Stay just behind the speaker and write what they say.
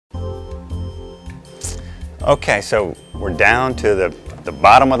Okay, so we're down to the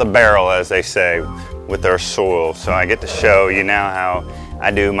bottom of the barrel, as they say, with our soil. So I get to show you now how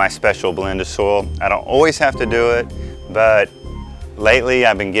I do my special blend of soil. I don't always have to do it, but lately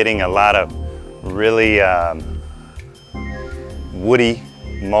I've been getting a lot of really woody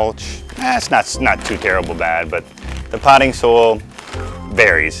mulch. It's not too terrible bad, but the potting soil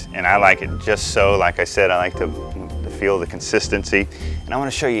varies, and I like it just so. Like I said, I like to feel the consistency. And I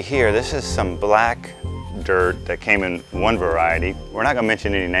want to show you here, this is some black dirt that came in one variety. We're not going to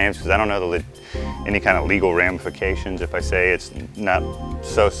mention any names because I don't know any kind of legal ramifications. If I say it's not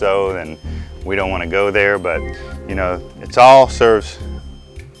so-so, then we don't want to go there, but you know, it's all serves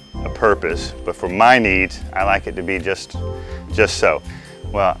a purpose. But for my needs, I like it to be just so.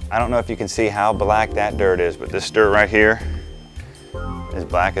 Well, I don't know if you can see how black that dirt is, but this dirt right here is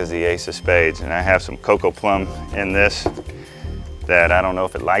black as the ace of spades. And I have some cocoa plum in this that I don't know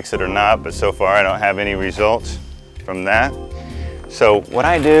if it likes it or not, but so far I don't have any results from that. So what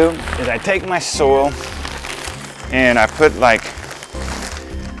I do is I take my soil and I put like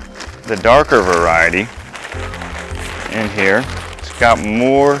the darker variety in here. It's got a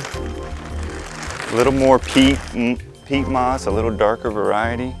little more peat moss, a little darker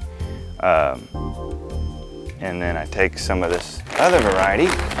variety. And then I take some of this other variety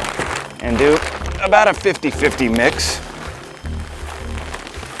and do about a 50-50 mix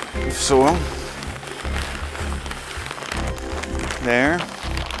of soil. There.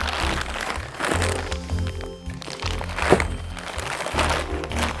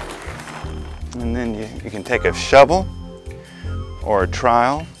 And then you can take a shovel or a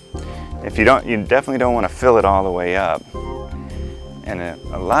trowel. If you don't, you definitely don't want to fill it all the way up. And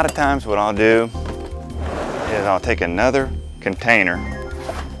a lot of times what I'll do is I'll take another container,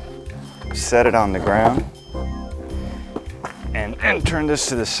 set it on the ground, and turn this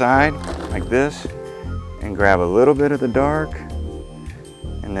to the side like this, and grab a little bit of the dark,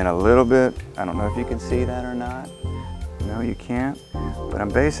 and then a little bit, I don't know if you can see that or not. No, you can't. But I'm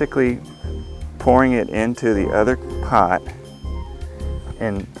basically pouring it into the other pot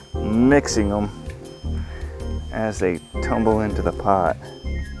and mixing them as they tumble into the pot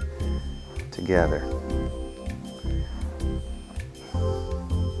together.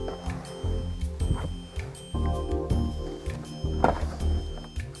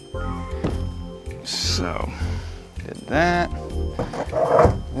 So, did that,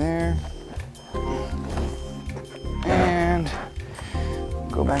 there, and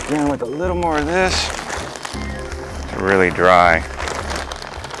go back in with a little more of this. It's really dry.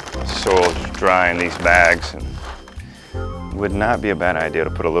 The soil's dry in these bags, and would not be a bad idea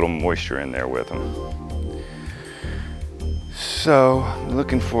to put a little moisture in there with them. So, I'm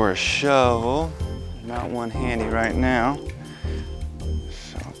looking for a shovel. Not one handy right now.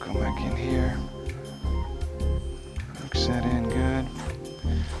 So I'll come back in here. Mix that in good.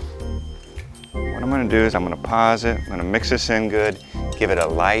 What I'm going to do is I'm going to pause it. I'm going to mix this in good. Give it a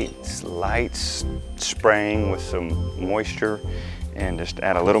light spraying with some moisture, and just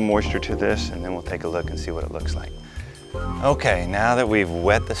add a little moisture to this, and then we'll take a look and see what it looks like. Okay, now that we've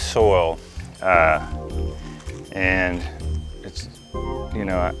wet the soil, and it's, you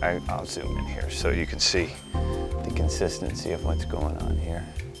know, I'll zoom in here so you can see the consistency of what's going on here.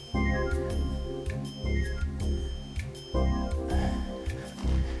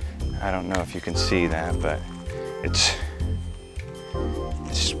 I don't know if you can see that, but it's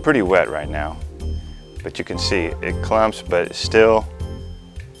pretty wet right now. But you can see it clumps, but it still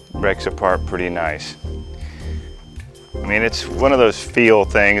breaks apart pretty nice. I mean, it's one of those feel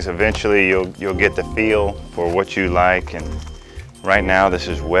things. Eventually you'll get the feel for what you like, and right now this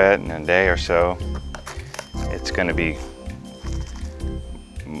is wet. In a day or so it's going to be,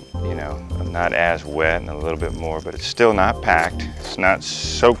 you know, not as wet and a little bit more, but it's still not packed. It's not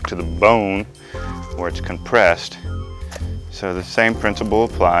soaked to the bone where it's compressed. So the same principle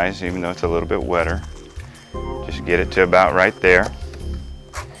applies, even though it's a little bit wetter. Just get it to about right there,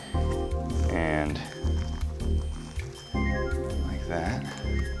 and like that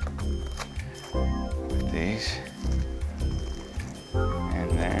with these, and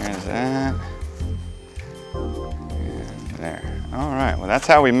there's that, and there. All right, well, that's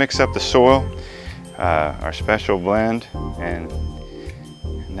how we mix up the soil, our special blend, and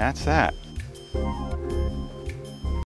that's that.